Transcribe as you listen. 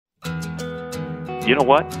you know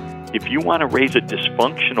what? If you want to raise a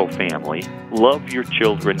dysfunctional family, love your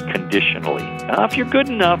children conditionally. If you're good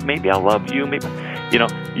enough, maybe I'll love you. Maybe,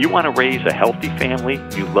 you want to raise a healthy family,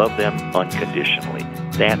 you love them unconditionally.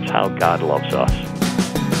 That's how God loves us.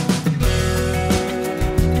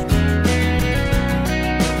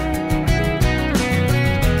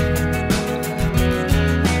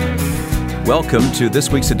 Welcome to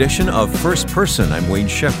this week's edition of First Person. I'm Wayne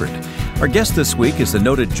Shepherd. Our guest this week is the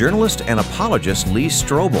noted journalist and apologist Lee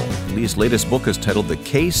Strobel. Lee's latest book is titled The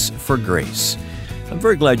Case for Grace. I'm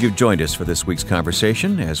very glad you've joined us for this week's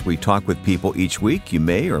conversation. As we talk with people each week, you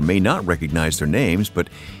may or may not recognize their names,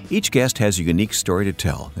 but each guest has a unique story to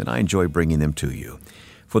tell, and I enjoy bringing them to you.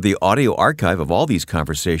 For the audio archive of all these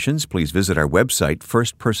conversations, please visit our website,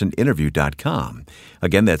 firstpersoninterview.com.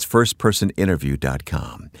 Again, that's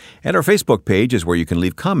firstpersoninterview.com. And our Facebook page is where you can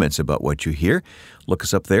leave comments about what you hear. Look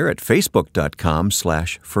us up there at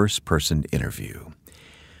facebook.com/firstpersoninterview.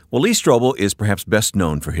 Well, Lee Strobel is perhaps best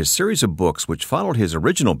known for his series of books which followed his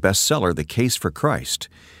original bestseller, The Case for Christ.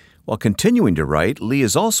 While continuing to write, Lee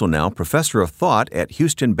is also now professor of thought at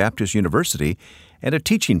Houston Baptist University and a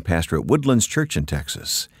teaching pastor at Woodlands Church in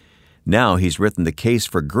Texas. Now he's written The Case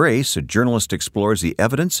for Grace, a journalist explores the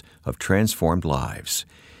evidence of transformed lives.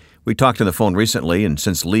 We talked on the phone recently, and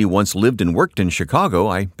since Lee once lived and worked in Chicago,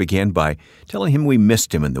 I began by telling him we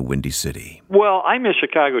missed him in the Windy City. Well, I miss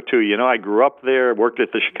Chicago, too. I grew up there, worked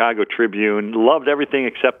at the Chicago Tribune, loved everything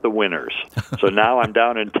except the winters. So now I'm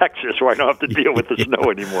down in Texas where I don't have to deal with the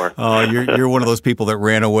snow anymore. Oh, you're one of those people that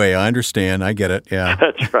ran away. I understand. I get it, yeah.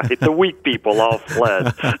 That's right. The weak people all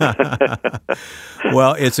fled.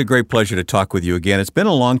 Well, it's a great pleasure to talk with you again. It's been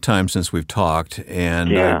a long time since we've talked,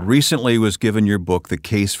 and I recently was given your book, The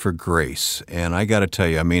Case for Grace, and I got to tell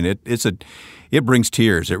you, I mean, it brings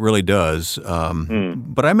tears. It really does.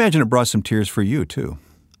 But I imagine it brought some tears for you too.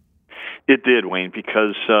 It did, Wayne,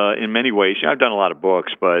 because in many ways, I've done a lot of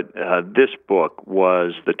books, but this book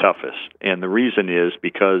was the toughest, and the reason is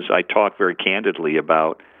because I talk very candidly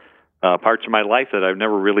about parts of my life that I've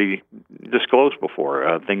never really disclosed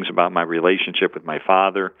before, things about my relationship with my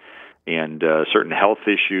father, and certain health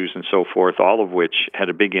issues and so forth, all of which had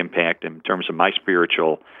a big impact in terms of my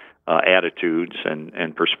spiritual attitudes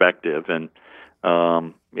and perspective. And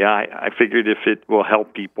I figured if it will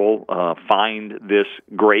help people find this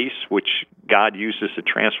grace, which God uses to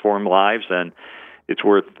transform lives, then it's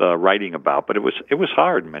worth writing about. But it was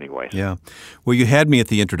hard in many ways. Yeah. Well, you had me at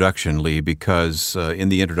the introduction, Lee, because in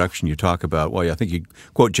the introduction you talk about, I think you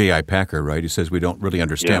quote J.I. Packer, right? He says we don't really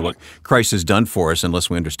understand what Christ has done for us unless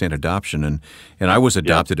we understand adoption. And I was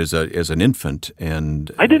adopted as an infant. And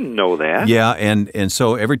I didn't know that. Yeah, and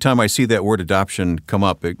so every time I see that word adoption come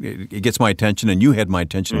up, it gets my attention, and you had my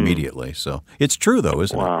attention immediately. So it's true, though,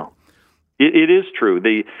 isn't it? Wow. It is true.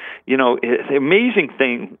 The amazing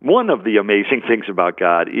thing, one of the amazing things about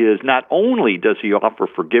God is not only does He offer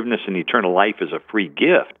forgiveness and eternal life as a free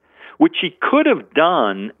gift, which He could have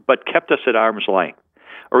done but kept us at arm's length,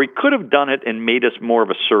 or He could have done it and made us more of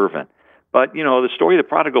a servant. But, the story of the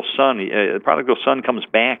prodigal son comes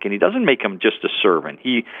back, and He doesn't make him just a servant.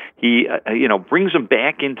 He brings him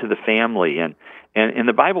back into the family, and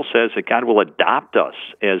the Bible says that God will adopt us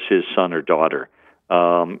as His son or daughter.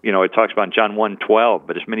 It talks about John 1:12,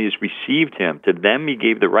 but as many as received Him, to them He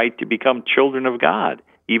gave the right to become children of God,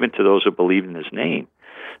 even to those who believe in His name.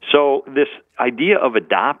 So this idea of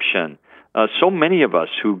adoption, so many of us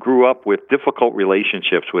who grew up with difficult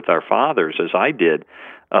relationships with our fathers, as I did,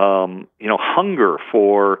 hunger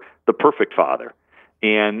for the perfect father.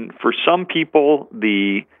 And for some people,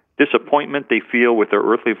 the disappointment they feel with their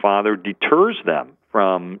earthly father deters them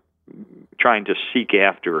from trying to seek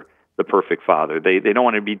after the perfect father. They don't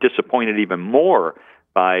want to be disappointed even more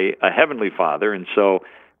by a heavenly father. And so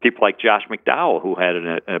people like Josh McDowell, who had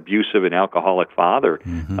an abusive and alcoholic father,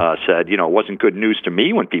 said, it wasn't good news to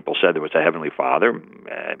me when people said there was a heavenly father.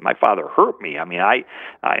 My father hurt me. I mean,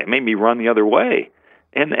 it made me run the other way.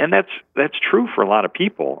 And that's true for a lot of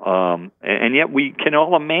people. And yet we can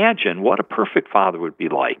all imagine what a perfect father would be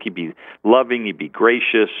like. He'd be loving, he'd be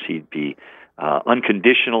gracious, he'd be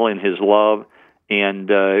unconditional in his love. And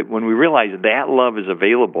when we realize that love is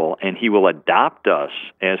available and He will adopt us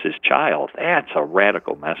as His child, that's a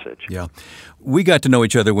radical message. Yeah. We got to know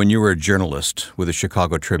each other when you were a journalist with the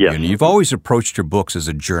Chicago Tribune. Yes. You've always approached your books as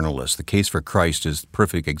a journalist. The Case for Christ is a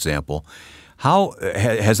perfect example. How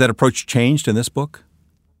has that approach changed in this book?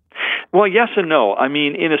 Well, yes and no. I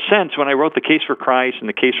mean, in a sense, when I wrote The Case for Christ and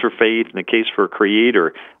The Case for Faith and The Case for a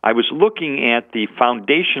Creator, I was looking at the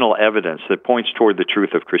foundational evidence that points toward the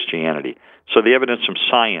truth of Christianity. So the evidence from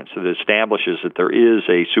science that establishes that there is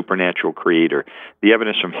a supernatural creator, the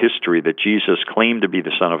evidence from history that Jesus claimed to be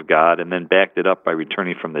the Son of God and then backed it up by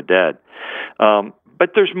returning from the dead.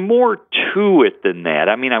 But there's more to it than that.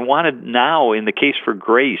 I mean, I wanted now, in The Case for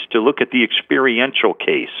Grace, to look at the experiential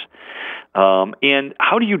case. And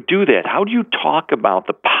how do you do that? How do you talk about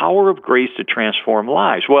the power of grace to transform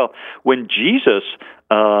lives? Well, when Jesus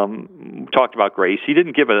talked about grace, he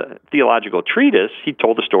didn't give a theological treatise. He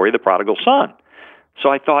told the story of the prodigal son. So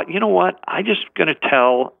I thought, you know what? I'm just going to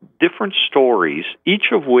tell different stories, each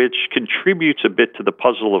of which contributes a bit to the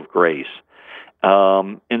puzzle of grace.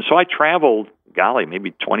 And so I traveled,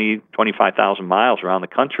 maybe 25,000 miles around the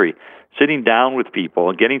country, sitting down with people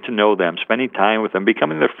and getting to know them, spending time with them,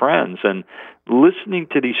 becoming their friends, and listening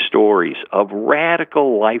to these stories of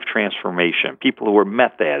radical life transformation, people who were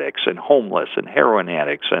meth addicts and homeless and heroin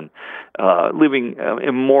addicts and living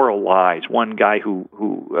immoral lives. One guy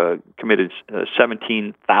who committed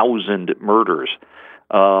 17,000 murders.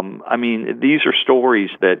 I mean, these are stories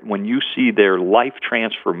that when you see their life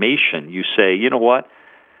transformation, you say, you know what?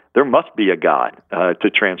 There must be a God to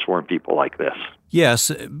transform people like this.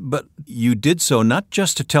 Yes, but you did so not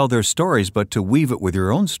just to tell their stories, but to weave it with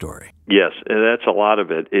your own story. Yes, that's a lot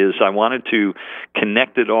of it. Is I wanted to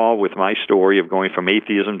connect it all with my story of going from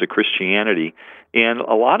atheism to Christianity. And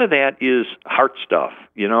a lot of that is heart stuff.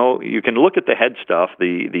 You know, you can look at the head stuff,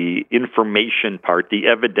 the information part, the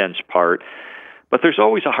evidence part, but there's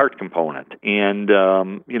always a heart component. And,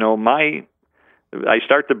 I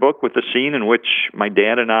start the book with a scene in which my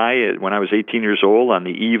dad and I, when I was 18 years old, on the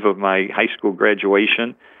eve of my high school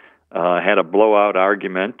graduation, had a blowout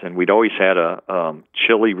argument, and we'd always had a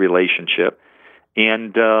chilly relationship.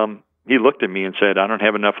 And he looked at me and said, "I don't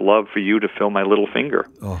have enough love for you to fill my little finger."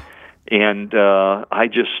 Oh. And I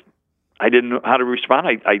didn't know how to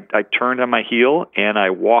respond. I turned on my heel, and I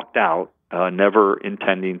walked out, never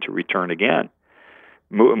intending to return again.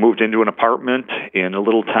 Moved into an apartment in a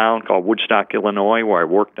little town called Woodstock, Illinois, where I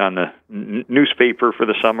worked on the newspaper for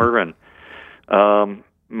the summer. And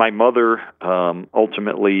my mother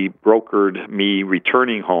ultimately brokered me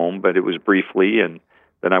returning home, but it was briefly. And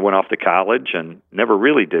then I went off to college and never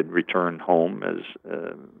really did return home,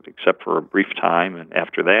 except for a brief time. And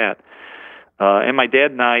after that, and my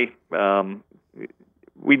dad and I,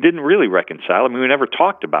 we didn't really reconcile. I mean, we never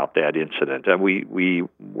talked about that incident. We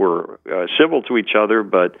were civil to each other,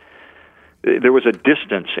 but there was a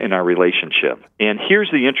distance in our relationship. And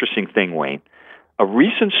here's the interesting thing, Wayne. A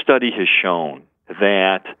recent study has shown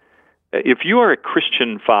that if you are a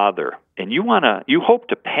Christian father and you hope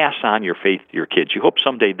to pass on your faith to your kids, you hope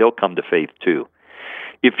someday they'll come to faith too.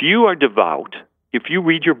 If you are devout, if you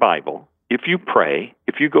read your Bible, if you pray,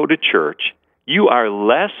 if you go to church, you are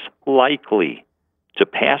less likely to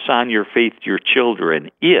pass on your faith to your children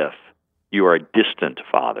if you are a distant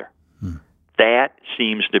father. That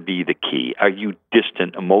seems to be the key. Are you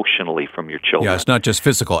distant emotionally from your children? Yeah, it's not just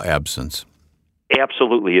physical absence.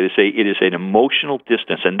 Absolutely. It is an emotional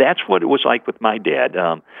distance, and that's what it was like with my dad.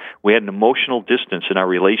 We had an emotional distance in our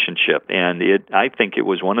relationship, and I think it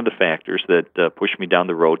was one of the factors that pushed me down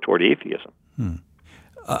the road toward atheism.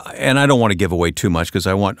 And I don't want to give away too much because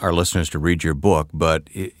I want our listeners to read your book, but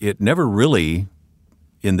it never really,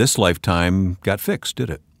 in this lifetime, got fixed,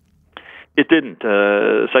 did it? It didn't.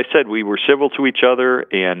 As I said, we were civil to each other,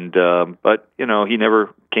 but he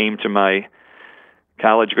never came to my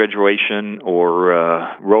college graduation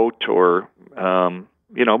or wrote or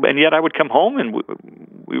and yet I would come home and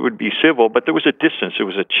we would be civil, but there was a distance, there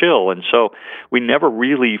was a chill, and so we never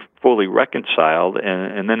really fully reconciled.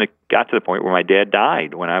 And then it got to the point where my dad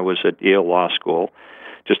died when I was at Yale Law School,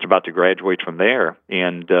 just about to graduate from there,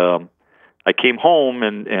 and I came home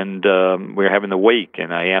and we were having the wake,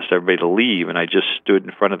 and I asked everybody to leave, and I just stood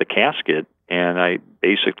in front of the casket, and I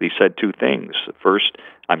basically said two things. First,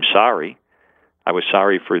 I'm sorry. I was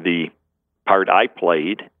sorry for the part I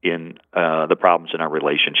played in the problems in our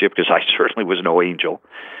relationship, because I certainly was no angel.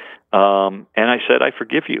 And I said, I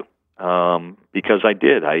forgive you, because I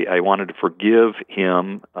did. I wanted to forgive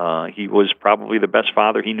him. He was probably the best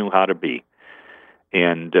father he knew how to be.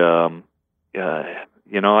 And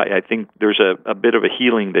I think there's a bit of a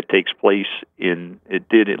healing that takes place it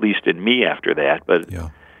did at least in me after that. But,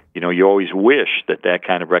 you always wish that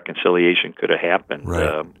kind of reconciliation could have happened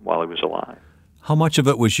while he was alive. How much of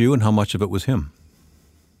it was you and how much of it was him?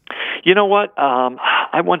 You know what? I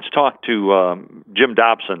I once talked to Jim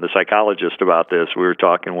Dobson, the psychologist, about this. We were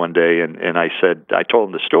talking one day, and I told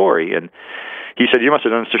him the story, and he said, you must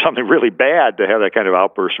have done something really bad to have that kind of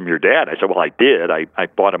outburst from your dad. I said, well, I did. I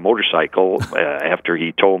bought a motorcycle after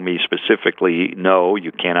he told me specifically, no,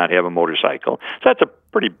 you cannot have a motorcycle. So that's a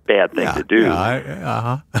pretty bad thing to do.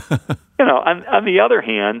 On the other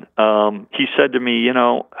hand, he said to me,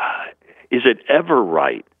 is it ever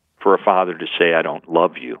right for a father to say, I don't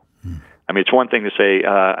love you? I mean, it's one thing to say,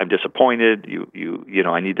 I'm disappointed.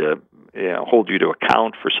 I need to hold you to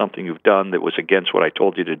account for something you've done that was against what I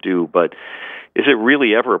told you to do. But is it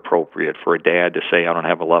really ever appropriate for a dad to say, I don't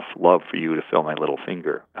have enough love for you to fill my little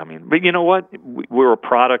finger? I mean, but you know what? We're a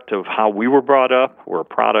product of how we were brought up. We're a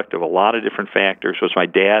product of a lot of different factors. Was my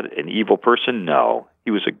dad an evil person? No.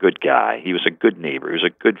 He was a good guy. He was a good neighbor. He was a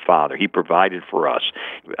good father. He provided for us.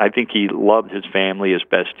 I think he loved his family as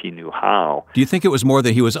best he knew how. Do you think it was more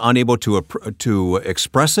that he was unable to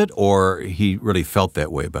express it, or he really felt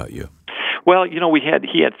that way about you? Well, he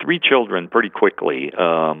had 3 children pretty quickly,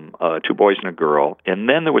 2 boys and a girl, and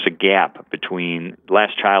then there was a gap between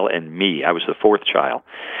last child and me. I was the 4th child.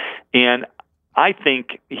 And I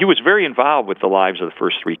think he was very involved with the lives of the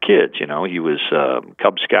first 3 kids. He was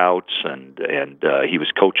Cub Scouts, and he was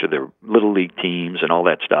coach of the Little League teams and all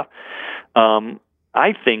that stuff.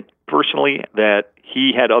 I think personally that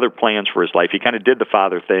he had other plans for his life. He kind of did the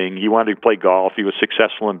father thing. He wanted to play golf. He was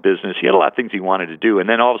successful in business. He had a lot of things he wanted to do. And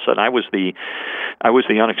then all of a sudden, I was the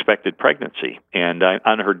unexpected pregnancy. And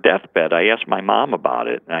on her deathbed, I asked my mom about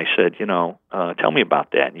it. And I said, tell me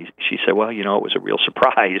about that. And she said, well, it was a real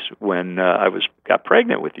surprise when I got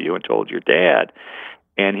pregnant with you and told your dad.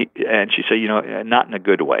 And she said, not in a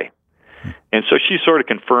good way. And so she sort of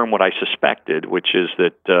confirmed what I suspected, which is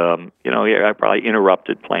that, I probably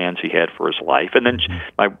interrupted plans he had for his life. And then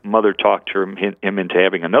my mother talked him into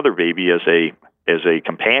having another baby as a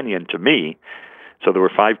companion to me. So there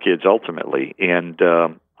were 5 kids ultimately. And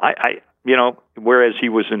whereas he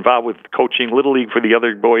was involved with coaching Little League for the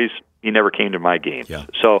other boys, he never came to my games. Yeah.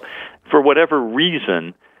 So for whatever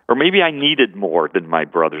reason, or maybe I needed more than my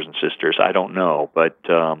brothers and sisters, I don't know. But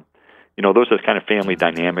those are the kind of family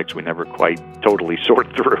dynamics we never quite totally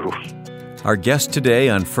sort through. Our guest today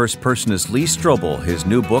on First Person is Lee Strobel, his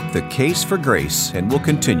new book, The Case for Grace, and we'll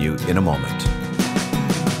continue in a moment.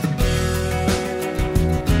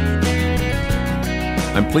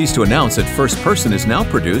 I'm pleased to announce that First Person is now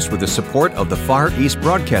produced with the support of the Far East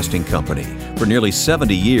Broadcasting Company. For nearly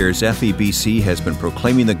 70 years, FEBC has been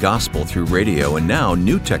proclaiming the gospel through radio and now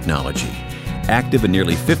new technology. Active in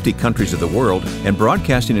nearly 50 countries of the world and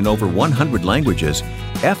broadcasting in over 100 languages,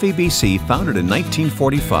 FEBC, founded in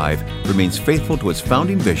 1945, remains faithful to its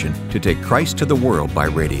founding vision to take Christ to the world by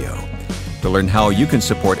radio. To learn how you can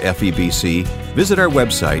support FEBC, visit our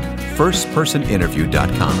website,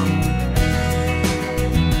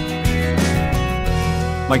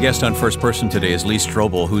 firstpersoninterview.com. My guest on First Person today is Lee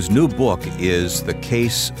Strobel, whose new book is The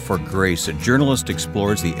Case for Grace. A journalist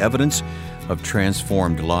explores the evidence of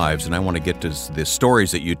transformed lives. And I want to get to the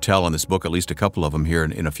stories that you tell in this book, at least a couple of them here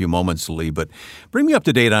in a few moments, Lee. But bring me up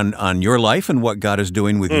to date on your life and what God is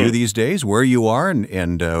doing with you these days, where you are,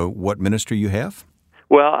 and what ministry you have.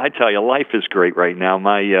 Well, I tell you, life is great right now.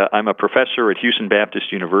 I'm a professor at Houston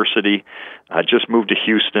Baptist University. I just moved to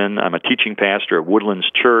Houston. I'm a teaching pastor at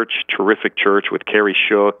Woodlands Church, terrific church with Carrie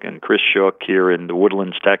Shook and Chris Shook here in the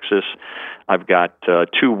Woodlands, Texas. I've got 2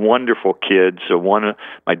 wonderful kids.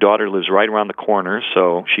 My daughter lives right around the corner,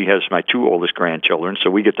 so she has my 2 oldest grandchildren, so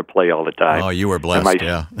we get to play all the time. Oh, you were blessed,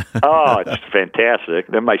 yeah. Oh, it's fantastic.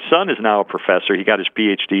 Then my son is now a professor. He got his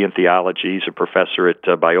PhD in theology. He's a professor at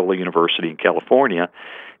Biola University in California.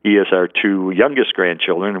 He is our 2 youngest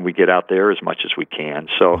grandchildren, and we get out there as much as we can.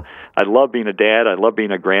 So I love being a dad. I love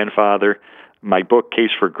being a grandfather. My book, Case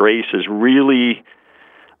for Grace, is really...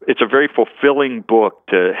 It's a very fulfilling book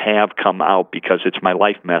to have come out because it's my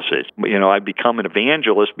life message. I've become an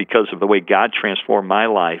evangelist because of the way God transformed my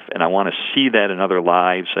life, and I want to see that in other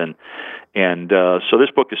lives. And so this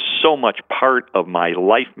book is so much part of my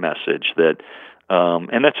life message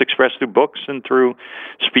and that's expressed through books and through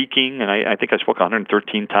speaking. And I think I spoke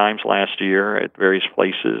 113 times last year at various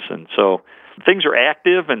places. And so things are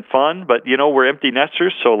active and fun, but, we're empty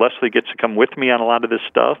nesters, so Leslie gets to come with me on a lot of this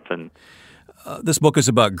stuff. And this book is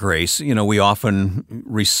about grace. We often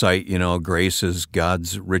recite, grace is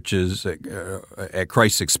God's riches at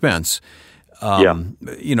Christ's expense.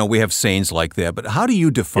 We have sayings like that. But how do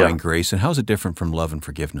you define grace, and how is it different from love and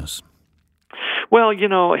forgiveness? Well,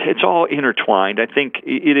 it's all intertwined. I think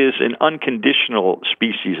it is an unconditional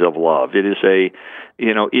species of love. It is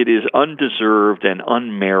it is undeserved and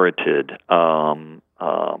unmerited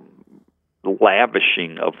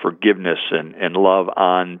lavishing of forgiveness and love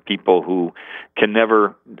on people who can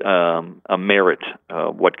never merit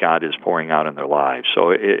what God is pouring out in their lives.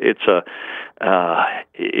 So you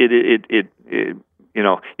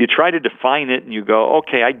try to define it and you go,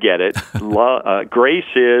 okay, I get it.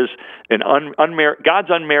 Grace is God's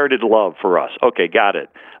unmerited love for us. Okay, got it.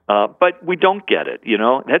 But we don't get it,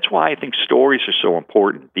 That's why I think stories are so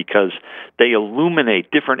important, because they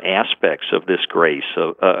illuminate different aspects of this grace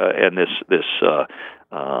and this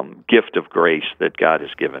gift of grace that God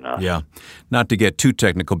has given us. Yeah. Not to get too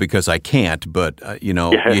technical, because I can't, but, you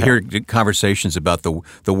hear conversations about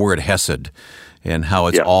the word hesed and how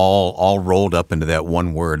it's all rolled up into that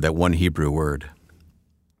one word, that one Hebrew word.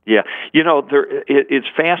 Yeah, it's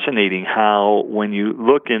fascinating how when you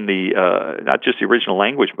look in the not just the original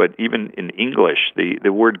language, but even in English,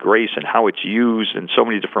 the word grace and how it's used in so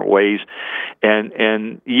many different ways,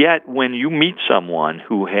 and yet when you meet someone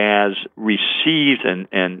who has received and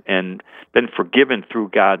been forgiven through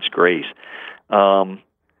God's grace,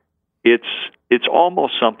 it's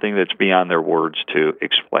almost something that's beyond their words to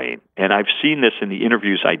explain. And I've seen this in the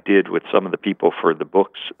interviews I did with some of the people for the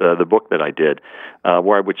book that I did,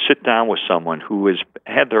 where I would sit down with someone who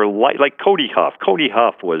had their life, like Cody Huff. Cody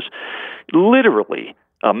Huff was literally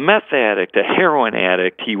a meth addict, a heroin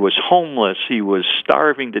addict. He was homeless. He was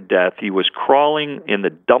starving to death. He was crawling in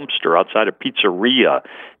the dumpster outside a pizzeria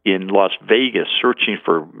in Las Vegas, searching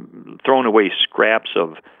for thrown away scraps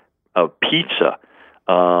of pizza.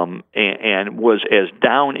 And was as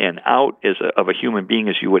down and out of a human being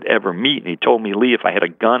as you would ever meet. And he told me, Lee, if I had a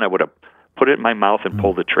gun, I would have put it in my mouth and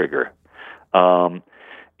pulled the trigger.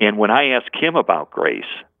 And when I asked him about grace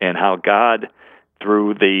and how God,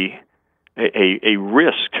 through a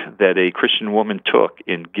risk that a Christian woman took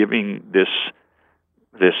in giving this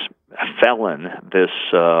felon,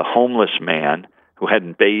 this homeless man who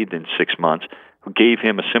hadn't bathed in 6 months, who gave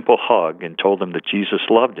him a simple hug and told him that Jesus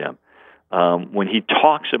loved him. When he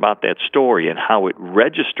talks about that story and how it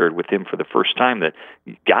registered with him for the first time that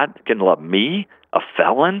God can love me, a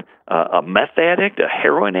felon, a meth addict, a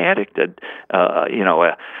heroin addict,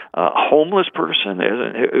 a homeless person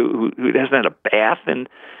who hasn't had a bath and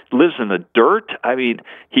lives in the dirt. I mean,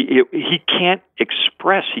 he can't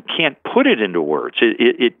express, he can't put it into words.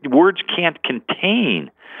 Words can't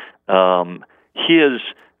contain his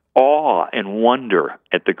awe and wonder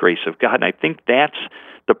at the grace of God. And I think that's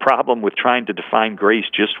the problem with trying to define grace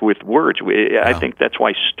just with words. I think that's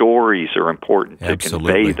why stories are important to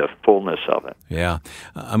convey the fullness of it. Yeah.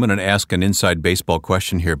 I'm going to ask an inside baseball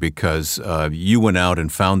question here, because you went out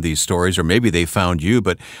and found these stories, or maybe they found you,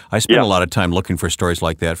 but I spent a lot of time looking for stories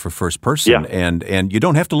like that for First Person, and you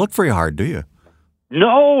don't have to look very hard, do you?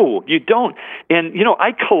 No, you don't. And,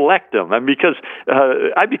 I collect them because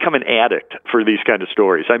I become an addict for these kind of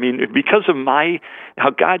stories. I mean, because of how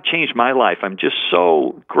God changed my life, I'm just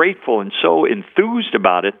so grateful and so enthused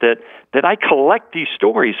about it that I collect these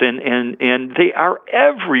stories, and they are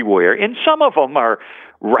everywhere. And some of them are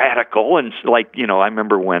radical. And I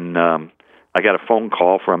remember when I got a phone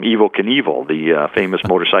call from Evel Knievel, the famous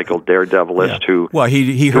motorcycle daredevilist who... Well,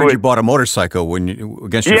 he heard you bought a motorcycle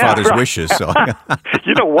against your father's wishes. So.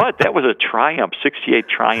 You know what? That was a Triumph, 68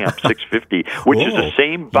 Triumph 650, which is the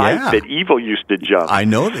same bike that Evel used to jump. I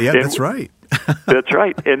know. Yeah, that's right. That's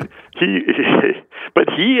right. And but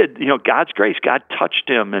he had, God's grace, God touched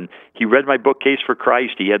him, and he read my book, Case for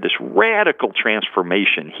Christ. He had this radical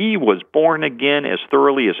transformation. He was born again as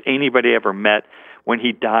thoroughly as anybody ever met. When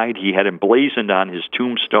he died, he had emblazoned on his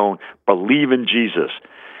tombstone, "Believe in Jesus."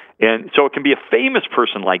 And so it can be a famous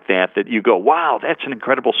person like that you go, wow, that's an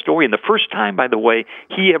incredible story. And the first time, by the way,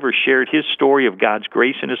 he ever shared his story of God's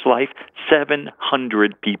grace in his life,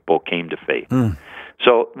 700 people came to faith.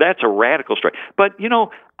 So that's a radical story. But,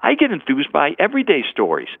 I get enthused by everyday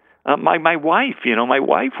stories. My wife, my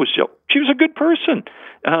wife she was a good person.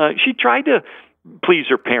 She tried to please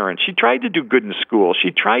her parents. She tried to do good in school.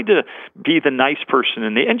 She tried to be the nice person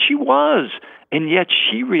and she was. And yet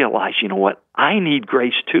she realized, you know what? I need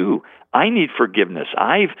grace too. I need forgiveness.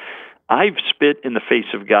 I've spit in the face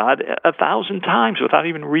of God 1,000 times without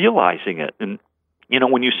even realizing it. And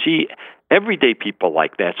when you see everyday people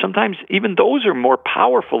like that, sometimes even those are more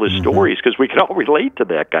powerful as stories, because we can all relate to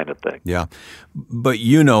that kind of thing. Yeah. But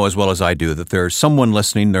you know as well as I do that there's someone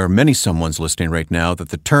listening, there are many someones listening right now, that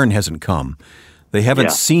the turn hasn't come. They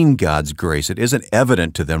haven't seen God's grace. It isn't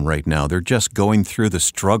evident to them right now. They're just going through the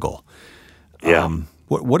struggle. Yeah.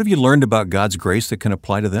 What have you learned about God's grace that can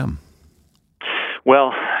apply to them?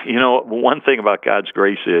 Well, one thing about God's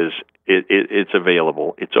grace is it's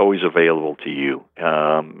available. It's always available to you.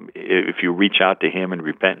 if you reach out to Him in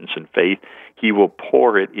repentance and faith, He will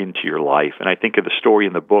pour it into your life. And I think of the story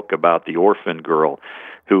in the book about the orphan girl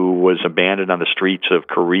who was abandoned on the streets of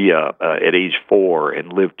Korea at age 4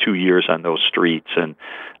 and lived 2 years on those streets and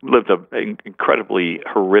lived an incredibly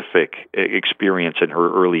horrific experience in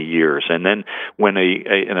her early years. And then when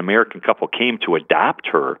an American couple came to adopt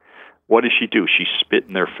her, what did she do? She spit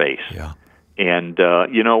in their face. Yeah. And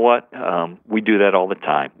you know what? We do that all the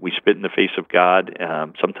time. We spit in the face of God,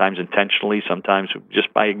 sometimes intentionally, sometimes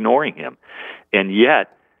just by ignoring Him. And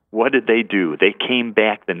yet, what did they do? They came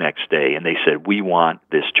back the next day and they said, we want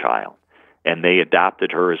this child. And they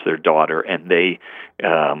adopted her as their daughter, and they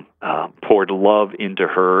poured love into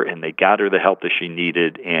her, and they got her the help that she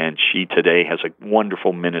needed, and she today has a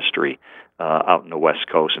wonderful ministry out in the West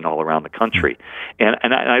Coast and all around the country.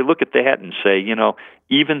 And I look at that and say, you know,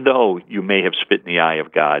 even though you may have spit in the eye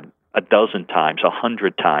of God 12 times,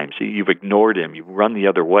 100 times, you've ignored Him, you've run the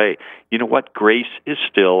other way, you know what? Grace is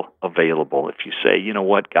still available. If you say, you know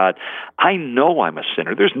what, God, I know I'm a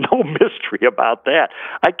sinner. There's no mystery about that.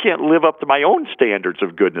 I can't live up to my own standards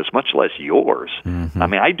of goodness, much less yours. Mm-hmm. I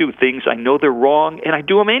mean, I do things I know they're wrong, and I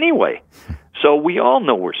do them anyway. So we all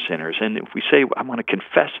know we're sinners, and if we say, I want to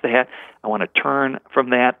confess that, I want to turn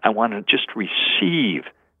from that, I want to just receive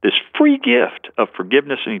this free gift of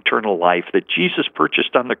forgiveness and eternal life that Jesus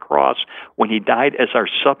purchased on the cross when He died as our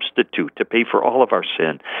substitute to pay for all of our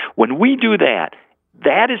sin. When we do that,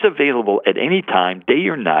 that is available at any time, day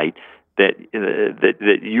or night, that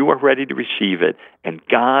you are ready to receive it, and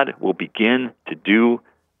God will begin to do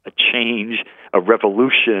a change, a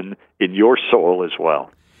revolution in your soul as well.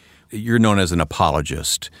 You're known as an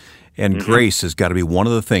apologist, and grace has got to be one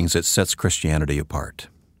of the things that sets Christianity apart.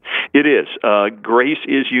 It is. Grace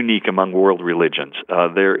is unique among world religions.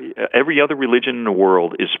 Every other religion in the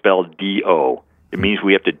world is spelled D-O. It means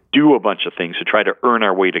we have to do a bunch of things to try to earn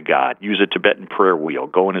our way to God, use a Tibetan prayer wheel,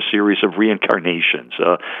 go in a series of reincarnations,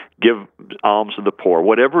 give alms to the poor,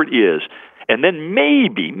 whatever it is. And then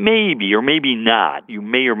maybe, or maybe not, you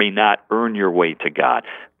may or may not earn your way to God.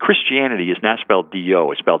 Christianity is not spelled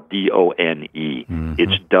D-O, it's spelled D-O-N-E. Mm-hmm.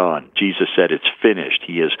 It's done. Jesus said it's finished.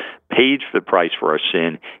 He has paid the price for our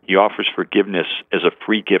sin. He offers forgiveness as a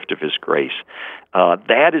free gift of His grace.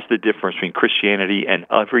 That is the difference between Christianity and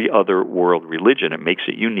every other world religion. It makes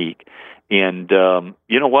it unique. And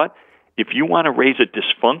you know what? If you want to raise a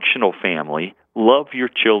dysfunctional family, love your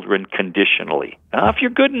children conditionally. If you're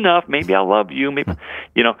good enough, maybe I'll love you. Maybe,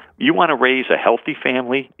 you want to raise a healthy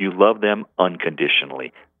family, you love them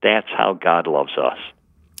unconditionally. That's how God loves us.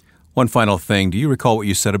 One final thing. Do you recall what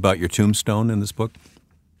you said about your tombstone in this book?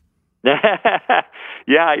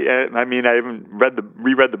 Yeah, I mean, I haven't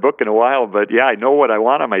reread the book in a while, but yeah, I know what I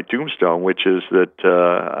want on my tombstone, which is that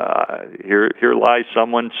here lies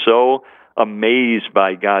someone so amazed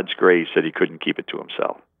by God's grace that he couldn't keep it to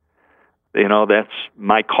himself. You know, that's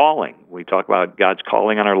my calling. We talk about God's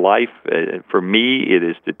calling on our life. For me, it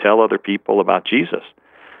is to tell other people about Jesus.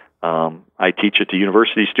 I teach it to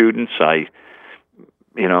university students. I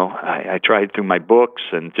try through my books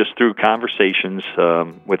and just through conversations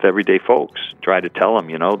with everyday folks, try to tell them,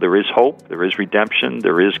 there is hope, there is redemption,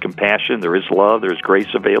 there is compassion, there is love, there is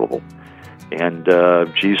grace available. And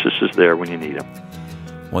Jesus is there when you need Him.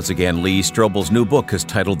 Once again, Lee Strobel's new book is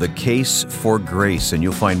titled The Case for Grace, and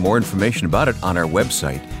you'll find more information about it on our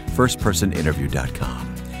website, firstpersoninterview.com.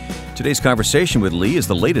 Today's conversation with Lee is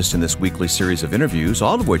the latest in this weekly series of interviews,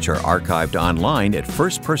 all of which are archived online at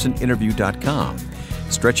firstpersoninterview.com.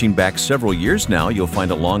 Stretching back several years now, you'll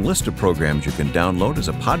find a long list of programs you can download as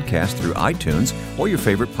a podcast through iTunes or your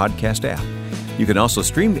favorite podcast app. You can also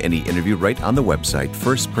stream any interview right on the website,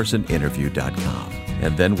 firstpersoninterview.com.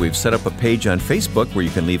 And then we've set up a page on Facebook where you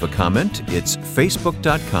can leave a comment. It's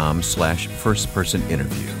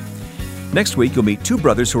facebook.com/firstpersoninterview. Next week, you'll meet two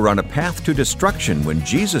brothers who are on a path to destruction when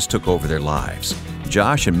Jesus took over their lives.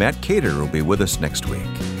 Josh and Matt Cater will be with us next week.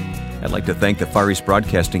 I'd like to thank the Far East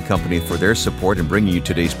Broadcasting Company for their support in bringing you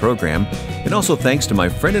today's program, and also thanks to my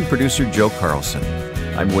friend and producer, Joe Carlson.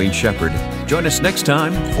 I'm Wayne Shepherd. Join us next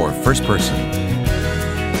time for First Person.